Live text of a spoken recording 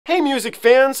Hey music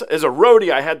fans, as a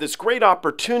roadie I had this great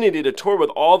opportunity to tour with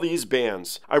all these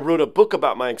bands. I wrote a book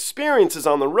about my experiences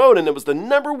on the road and it was the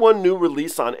 #1 new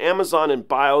release on Amazon and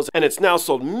Bios and it's now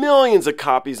sold millions of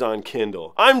copies on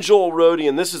Kindle. I'm Joel Roadie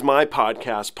and this is my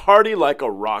podcast, Party Like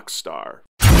a Rock Star.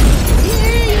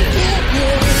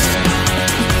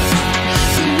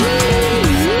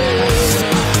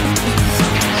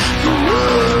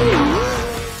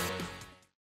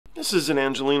 This is an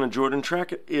Angelina Jordan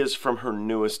track. It is from her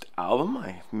newest album.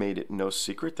 I made it no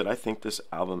secret that I think this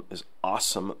album is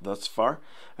awesome thus far.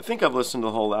 I think I've listened to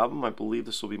the whole album. I believe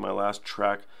this will be my last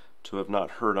track to have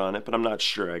not heard on it, but I'm not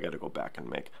sure. I got to go back and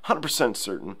make 100%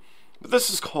 certain. But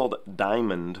this is called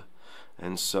Diamond.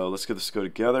 And so let's get this go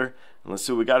together and let's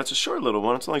see what we got. It's a short little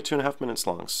one. It's only 2.5 minutes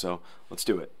long, so let's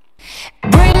do it.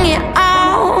 Bring it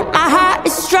on, my heart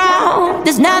is strong.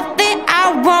 There's nothing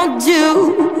I won't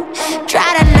do.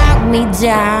 Try to knock me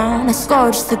down, I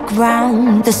scorch the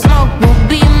ground. The smoke will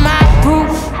be my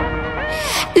proof.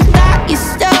 You thought you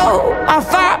stole my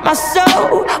heart, my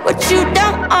soul. What you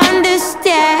don't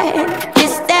understand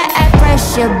is that I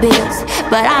pressure bills,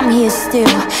 but I'm here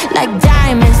still, like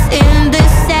diamonds in the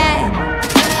sand.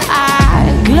 I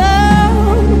glow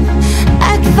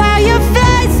like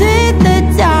fireflies in the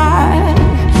dark,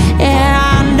 and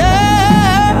I know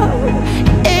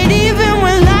it even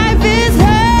when life is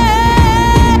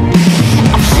hard.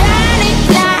 I'm shining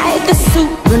like a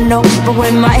supernova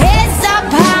with my head's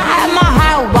up high, my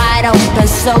heart wide open.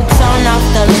 So turn off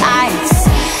the lights,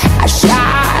 I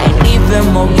shine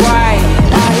even more bright,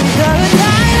 like a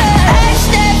diamond. Edge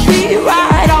that beat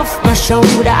right off my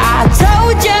shoulder. I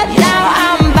told you, now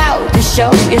I'm about to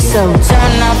show you. So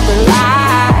turn off the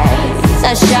lights,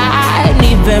 I shine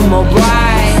even more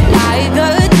bright, like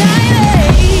a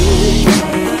diamond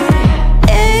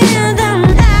in the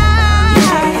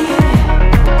night.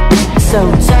 So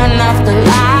turn off the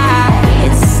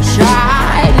lights,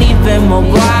 shine even more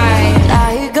bright,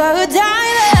 like a diamond.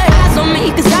 Eyes on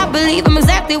me, cause I believe I'm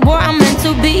exactly where I'm meant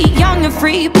to be. Young and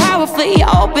free, powerfully,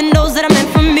 open doors that are meant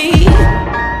for me.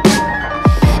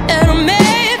 And I'm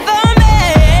made for me.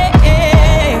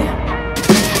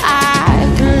 I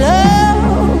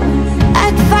glow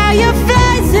like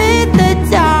fireflies in the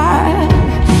dark,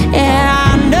 and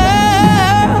I know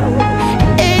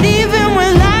it even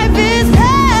when life is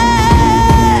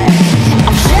hard.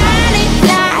 I'm shining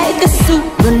like a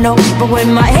supernova with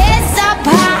my head's up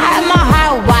high, my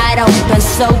heart wide open.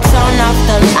 So turn off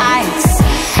the lights,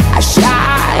 I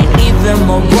shine even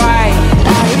more bright,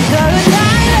 like a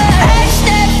diamond. Edge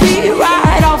that beat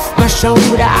right off my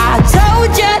shoulder. I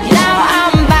told you, now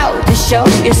I'm about to show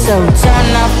you. So turn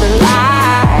off the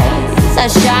lights, I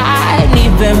shine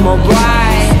even more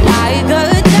bright, like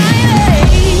a diamond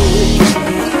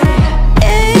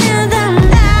in the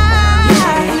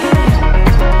night.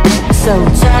 So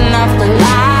turn off the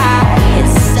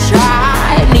lights,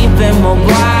 shine even more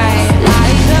bright,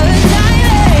 like a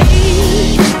diamond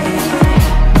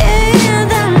in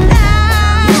the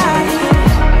night.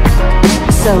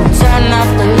 So turn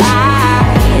off the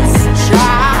lights,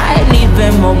 shine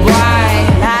even more bright,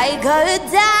 like a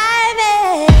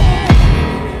diamond.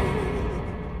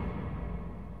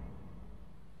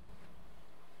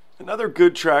 Another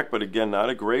good track, but again, not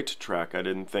a great track, I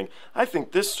didn't think. I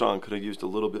think this song could have used a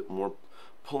little bit more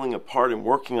pulling apart and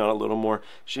working on it a little more.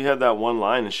 She had that one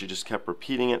line and she just kept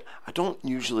repeating it. I don't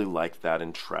usually like that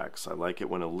in tracks. I like it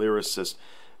when a lyricist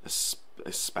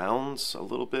expounds a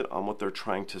little bit on what they're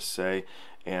trying to say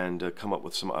and come up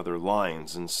with some other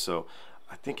lines. And so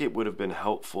I think it would have been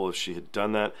helpful if she had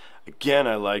done that. Again,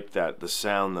 I liked the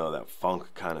sound though, that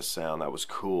funk kind of sound. That was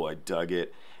cool. I dug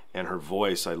it. And her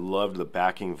voice, I loved the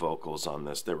backing vocals on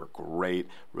this. They were great,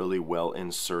 really well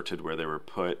inserted where they were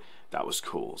put. That was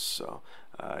cool. So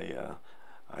I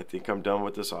think I'm done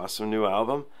with this awesome new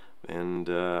album. And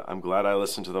I'm glad I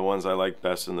listened to the ones I liked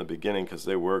best in the beginning because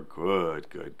they were good.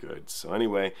 So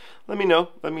anyway, let me know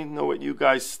what you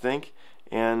guys think.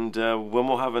 And when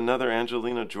we'll have another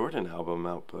Angelina Jordan album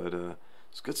out. But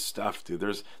it's good stuff, dude.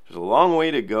 There's a long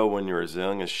way to go when you're as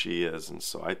young as she is. And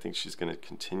so I think she's going to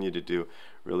continue to do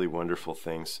really wonderful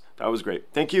things. That was great.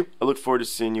 Thank you. I look forward to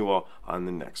seeing you all on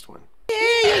the next one.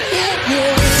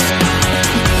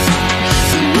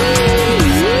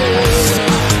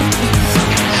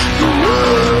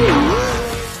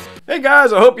 Hey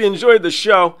guys, I hope you enjoyed the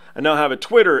show. I now have a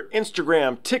Twitter,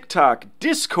 Instagram, TikTok,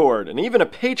 Discord, and even a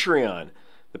Patreon.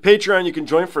 The Patreon you can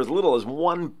join for as little as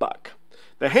 $1.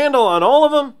 The handle on all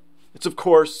of them, it's of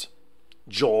course,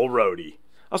 Joel Roadie.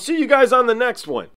 I'll see you guys on the next one.